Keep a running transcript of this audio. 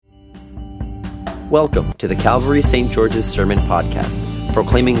Welcome to the Calvary St. George's Sermon Podcast,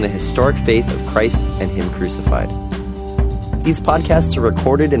 proclaiming the historic faith of Christ and Him crucified. These podcasts are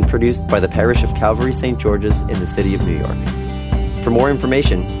recorded and produced by the parish of Calvary St. George's in the city of New York. For more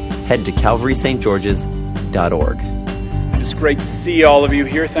information, head to calvarystgeorges.org. It's great to see all of you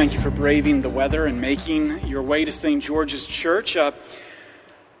here. Thank you for braving the weather and making your way to St. George's Church.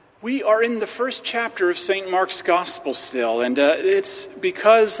 We are in the first chapter of St. Mark's Gospel still, and it's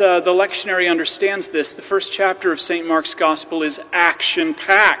because the lectionary understands this. The first chapter of St. Mark's Gospel is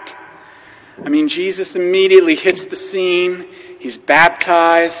action-packed. I mean, Jesus immediately hits the scene. He's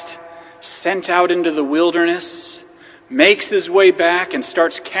baptized, sent out into the wilderness, makes his way back and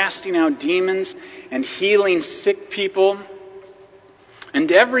starts casting out demons and healing sick people.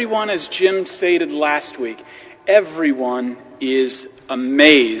 And everyone, as Jim stated last week, everyone is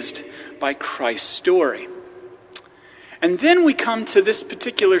amazed by Christ's story. And then we come to this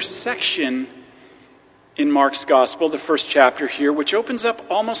particular section in Mark's Gospel, the first chapter here, which opens up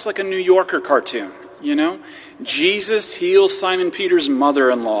almost like a New Yorker cartoon, you know? Jesus heals Simon Peter's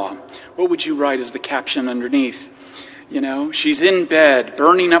mother-in-law. What would you write as the caption underneath? You know, she's in bed,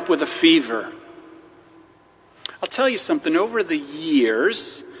 burning up with a fever. I'll tell you something, over the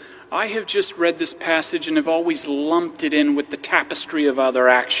years, I have just read this passage and have always lumped it in with the tapestry of other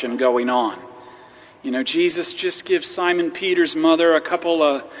action going on. You know, Jesus just gives Simon Peter's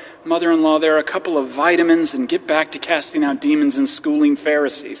mother-in-law there a couple of vitamins and get back to casting out demons and schooling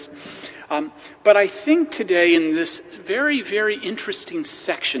Pharisees. But I think today in this very, very interesting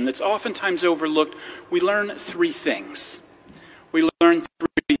section that's oftentimes overlooked, we learn three things.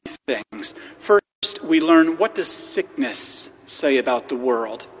 First, we learn, what does sickness say about the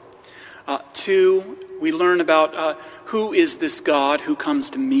world? Two, we learn about who is this God who comes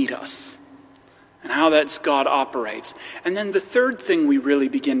to meet us and how that God operates. And then the third thing we really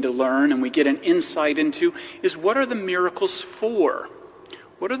begin to learn and we get an insight into is, what are the miracles for?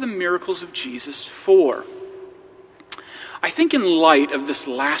 What are the miracles of Jesus for? I think in light of this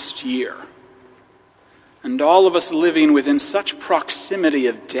last year and all of us living within such proximity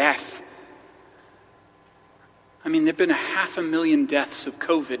of death, I mean, there have been 500,000 deaths of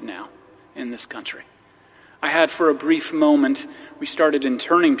COVID now in this country. I had, for a brief moment, we started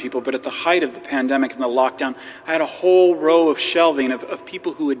interning people, but at the height of the pandemic and the lockdown, I had a whole row of shelving of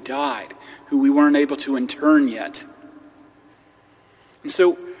people who had died, who we weren't able to intern yet. And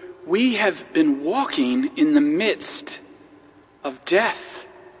so we have been walking in the midst of death.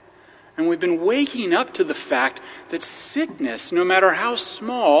 And we've been waking up to the fact that sickness, no matter how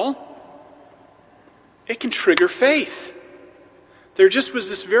small, it can trigger faith. There just was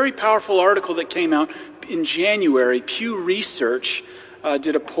this very powerful article that came out in January. Pew Research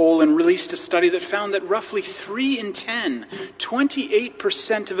did a poll and released a study that found that roughly 3 in 10,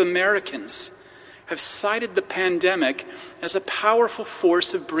 28% of Americans have cited the pandemic as a powerful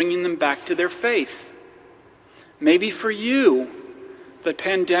force of bringing them back to their faith. Maybe for you, the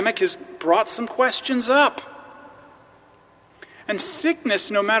pandemic has brought some questions up. And sickness,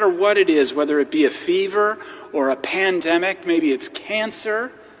 no matter what it is, whether it be a fever or a pandemic, maybe it's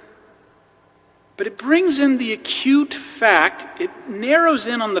cancer, but it brings in the acute fact, it narrows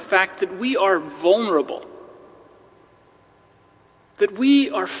in on the fact that we are vulnerable, that we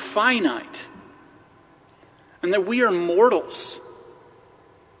are finite, and that we are mortals.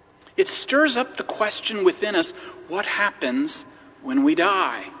 It stirs up the question within us, what happens when we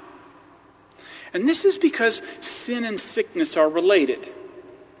die? And this is because sin and sickness are related.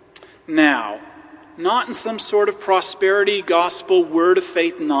 Now, not in some sort of prosperity gospel word of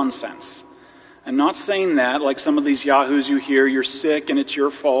faith nonsense. I'm not saying that like some of these yahoos you hear, you're sick and it's your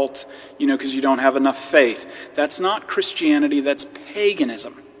fault, because you don't have enough faith. That's not Christianity, that's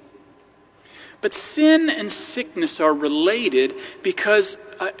paganism. But sin and sickness are related because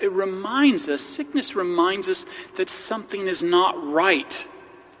sickness reminds us that something is not right.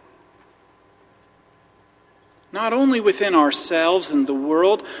 Not only within ourselves and the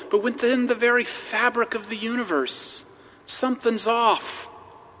world, but within the very fabric of the universe. Something's off.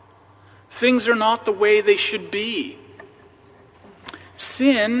 Things are not the way they should be.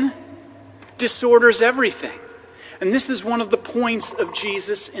 Sin disorders everything. And this is one of the points of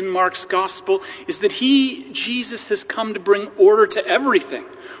Jesus in Mark's Gospel, is that Jesus has come to bring order to everything.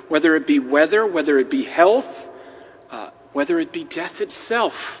 Whether it be weather, whether it be health, whether it be death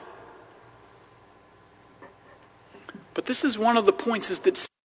itself. But this is one of the points, is that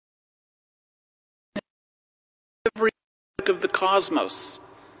every of the cosmos,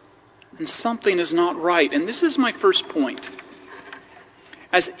 and something is not right. And this is my first point.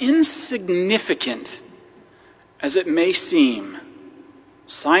 As insignificant as it may seem,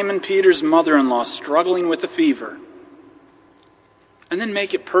 Simon Peter's mother-in-law struggling with a fever. And then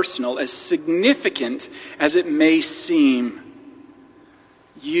make it personal, as significant as it may seem.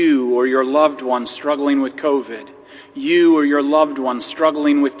 You or your loved one struggling with COVID. You or your loved one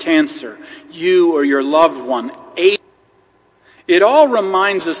struggling with cancer. You or your loved one. It all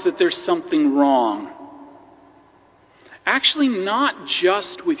reminds us that there's something wrong. Actually, not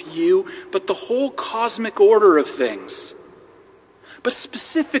just with you, but the whole cosmic order of things. But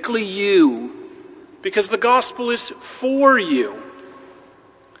specifically you, because the gospel is for you.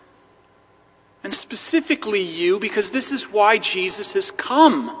 And specifically you, because this is why Jesus has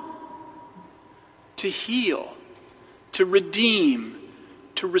come. To heal, to redeem,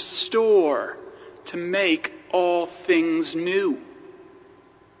 to restore, to make all things new.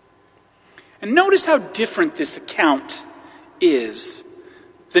 And notice how different this account is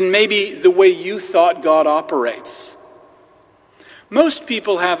than maybe the way you thought God operates. Most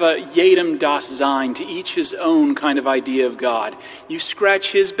people have a Jedem das Sein, to each his own kind of idea of God. You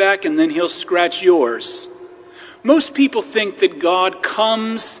scratch his back and then he'll scratch yours. Most people think that God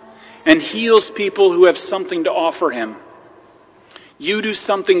comes and heals people who have something to offer him. You do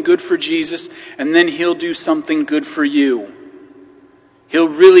something good for Jesus and then he'll do something good for you. He'll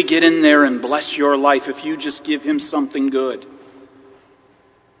really get in there and bless your life if you just give him something good.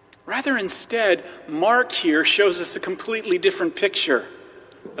 Rather, instead, Mark here shows us a completely different picture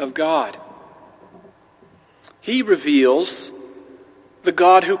of God. He reveals the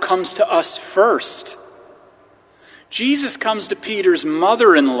God who comes to us first. Jesus comes to Peter's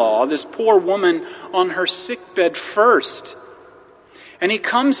mother-in-law, this poor woman on her sickbed, first. And he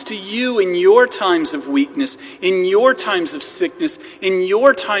comes to you in your times of weakness, in your times of sickness, in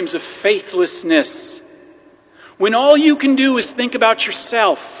your times of faithlessness. When all you can do is think about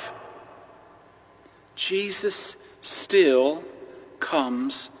yourself, Jesus still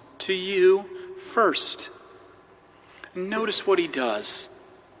comes to you first. And notice what he does.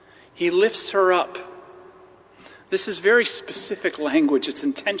 He lifts her up. This is very specific language. It's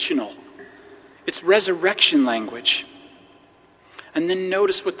intentional. It's resurrection language. And then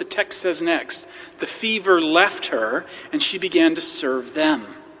notice what the text says next. The fever left her, and she began to serve them.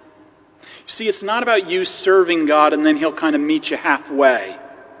 See, it's not about you serving God and then he'll kind of meet you halfway.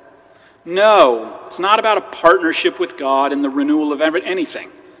 No, it's not about a partnership with God and the renewal of anything.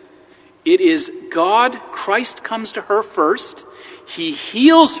 It is God, Christ comes to her first. He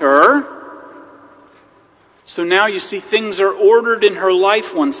heals her. So now you see things are ordered in her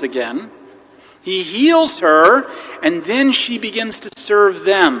life once again. He heals her, and then she begins to serve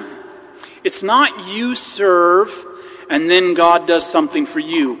them. It's not you serve, and then God does something for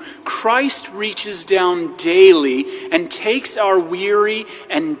you. Christ reaches down daily and takes our weary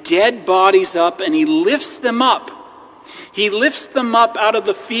and dead bodies up, and he lifts them up. He lifts them up out of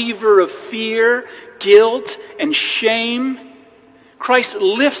the fever of fear, guilt, and shame. Christ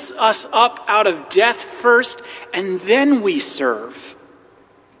lifts us up out of death first, and then we serve.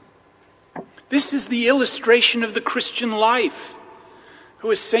 This is the illustration of the Christian life,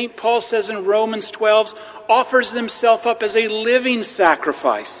 who, as St. Paul says in Romans 12, offers himself up as a living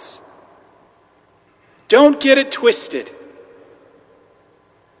sacrifice. Don't get it twisted.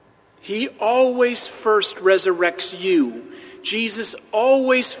 He always first resurrects you. Jesus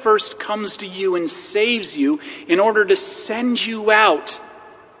always first comes to you and saves you in order to send you out,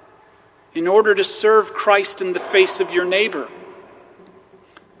 in order to serve Christ in the face of your neighbor.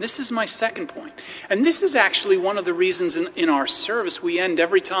 This is my second point. And this is actually one of the reasons in our service we end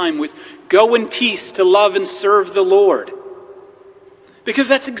every time with "Go in peace to love and serve the Lord." Because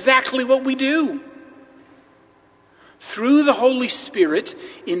that's exactly what we do. Through the Holy Spirit,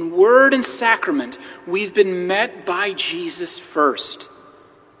 in word and sacrament, we've been met by Jesus first.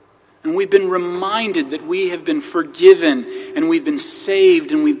 And we've been reminded that we have been forgiven, and we've been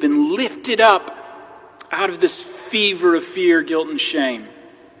saved, and we've been lifted up out of this fever of fear, guilt, and shame.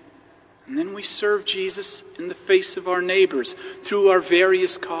 And then we serve Jesus in the face of our neighbors through our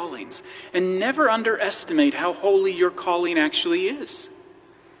various callings. And never underestimate how holy your calling actually is.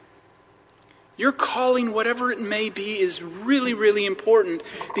 Your calling, whatever it may be, is really, really important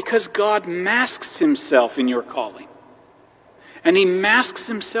because God masks himself in your calling. And he masks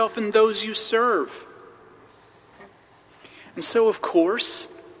himself in those you serve. And so, of course,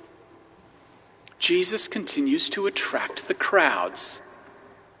 Jesus continues to attract the crowds.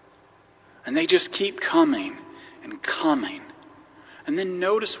 And they just keep coming and coming. And then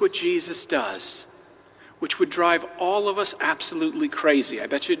notice what Jesus does, which would drive all of us absolutely crazy. I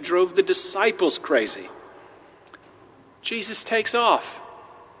bet you it drove the disciples crazy. Jesus takes off.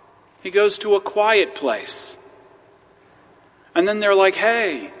 He goes to a quiet place. And then they're like,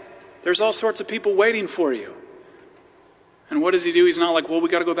 hey, there's all sorts of people waiting for you. And what does he do? He's not like, well, we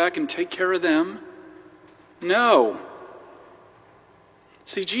got to go back and take care of them. No.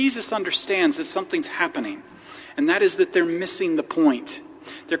 See, Jesus understands that something's happening, and that is that they're missing the point.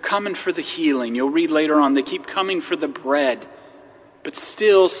 They're coming for the healing. You'll read later on, they keep coming for the bread, but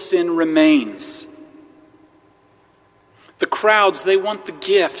still sin remains. The crowds, they want the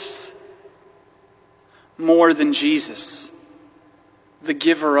gifts more than Jesus, the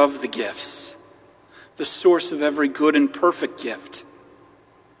giver of the gifts, the source of every good and perfect gift.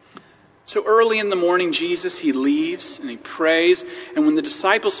 So early in the morning, Jesus, he leaves and he prays. And when the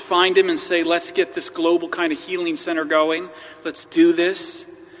disciples find him and say, let's get this global kind of healing center going, let's do this,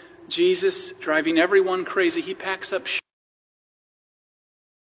 Jesus, driving everyone crazy, he packs up shit.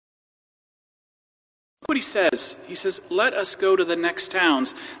 What he says, let us go to the next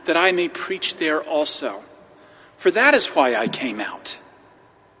towns that I may preach there also. For that is why I came out.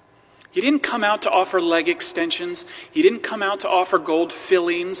 He didn't come out to offer leg extensions. He didn't come out to offer gold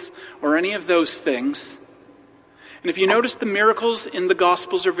fillings or any of those things. And if you notice, the miracles in the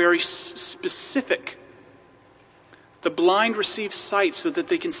Gospels are very specific. The blind receive sight so that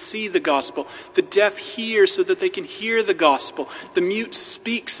they can see the gospel. The deaf hear so that they can hear the gospel. The mute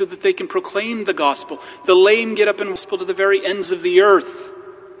speak so that they can proclaim the gospel. The lame get up and gospel to the very ends of the earth.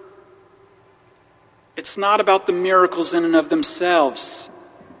 It's not about the miracles in and of themselves.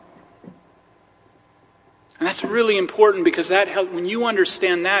 And that's really important, because when you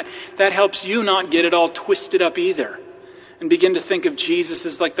understand that helps you not get it all twisted up either and begin to think of Jesus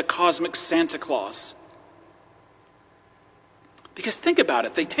as like the cosmic Santa Claus. Because think about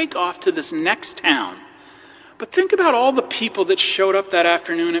it, they take off to this next town. But think about all the people that showed up that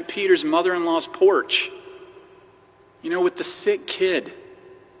afternoon at Peter's mother-in-law's porch. With the sick kid,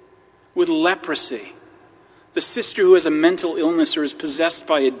 with leprosy, the sister who has a mental illness or is possessed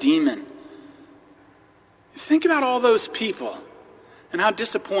by a demon. Think about all those people and how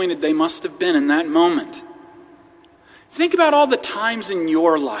disappointed they must have been in that moment. Think about all the times in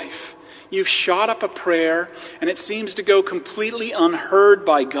your life you've shot up a prayer and it seems to go completely unheard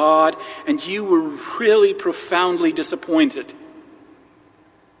by God, and you were really profoundly disappointed.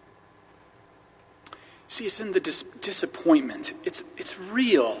 See, it's in the disappointment. It's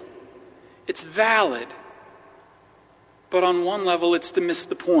real. It's valid. But on one level, it's to miss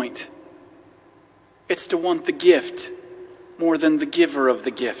the point. It's to want the gift more than the giver of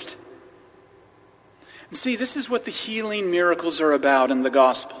the gift. And see, this is what the healing miracles are about in the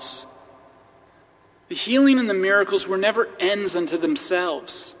Gospels. The healing and the miracles were never ends unto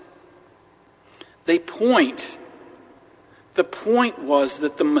themselves. They point. The point was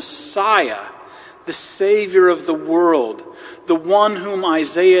that the Messiah, the Savior of the world, the one whom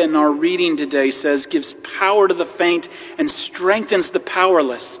Isaiah in our reading today says gives power to the faint and strengthens the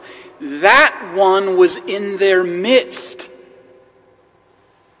powerless, that one was in their midst,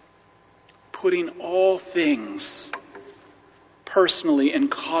 putting all things personally and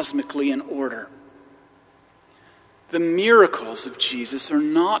cosmically in order. The miracles of Jesus are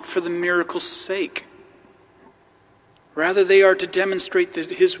not for the miracle's sake. Rather, they are to demonstrate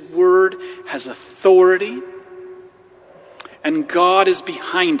that his word has authority and God is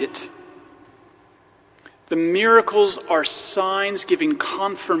behind it. The miracles are signs giving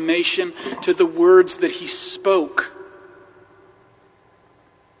confirmation to the words that he spoke,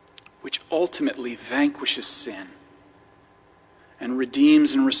 which ultimately vanquishes sin and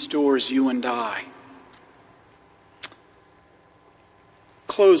redeems and restores you and I.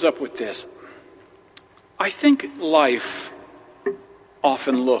 Close up with this. I think life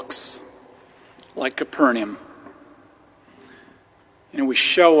often looks like Capernaum. We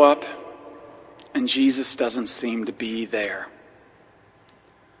show up and Jesus doesn't seem to be there.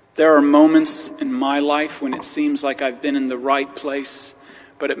 There are moments in my life when it seems like I've been in the right place,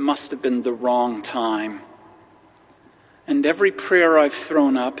 but it must have been the wrong time. And every prayer I've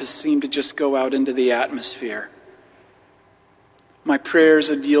thrown up has seemed to just go out into the atmosphere. My prayers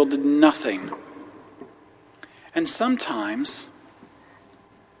had yielded nothing. And sometimes,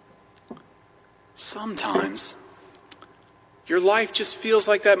 your life just feels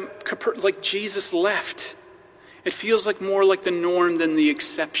like that, like Jesus left. It feels like more like the norm than the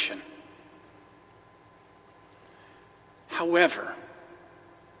exception. However,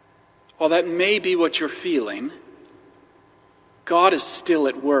 while that may be what you're feeling, God is still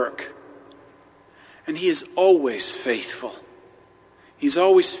at work. And he is always faithful. He's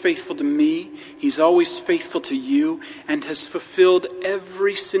always faithful to me. He's always faithful to you, and has fulfilled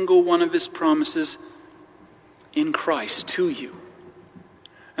every single one of his promises in Christ to you.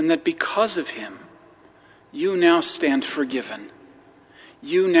 And that because of him, you now stand forgiven.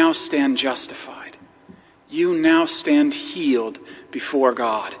 You now stand justified. You now stand healed before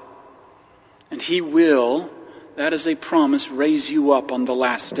God. And he will, that is a promise, raise you up on the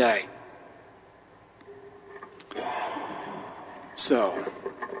last day. So,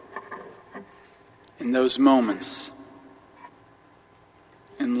 in those moments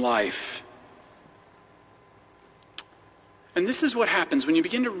in life, and this is what happens when you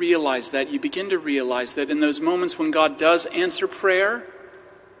begin to realize that. You begin to realize that in those moments when God does answer prayer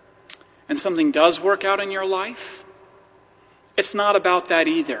and something does work out in your life, it's not about that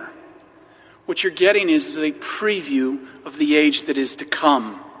either. What you're getting is a preview of the age that is to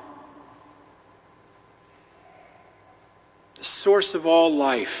come. The source of all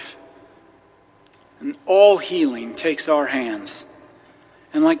life and all healing takes our hands.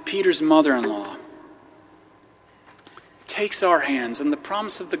 And like Peter's mother-in-law, takes our hands, and the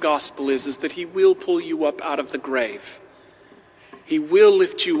promise of the gospel is that he will pull you up out of the grave. He will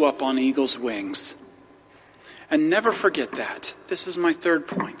lift you up on eagle's wings. And never forget that. This is my third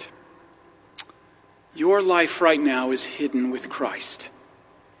point. Your life right now is hidden with Christ.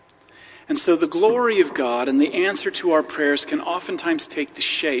 And so the glory of God and the answer to our prayers can oftentimes take the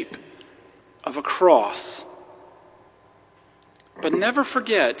shape of a cross. But never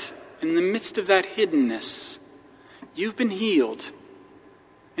forget, in the midst of that hiddenness, you've been healed,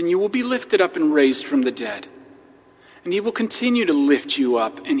 and you will be lifted up and raised from the dead. And he will continue to lift you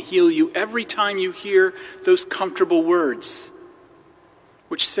up and heal you every time you hear those comfortable words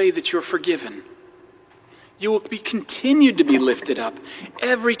which say that you're forgiven. You will be continued to be lifted up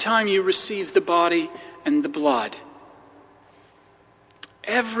every time you receive the body and the blood.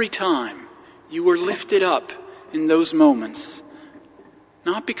 Every time you are lifted up in those moments,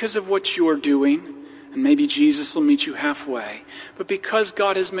 not because of what you're doing, and maybe Jesus will meet you halfway, but because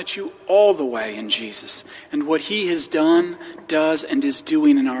God has met you all the way in Jesus and what he has done, does, and is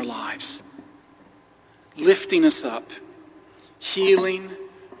doing in our lives. Lifting us up, healing,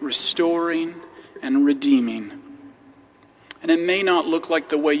 restoring, and redeeming. And it may not look like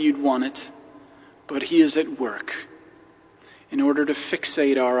the way you'd want it, but he is at work in order to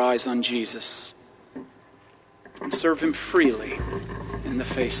fixate our eyes on Jesus and serve him freely in the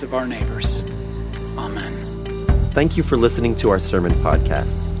face of our neighbors. Amen. Thank you for listening to our sermon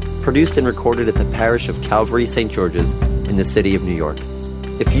podcast, produced and recorded at the parish of Calvary St. George's in the city of New York.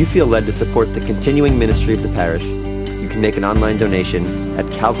 If you feel led to support the continuing ministry of the parish, you can make an online donation at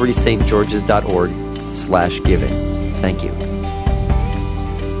calvarystgeorges.org/giving. Thank you.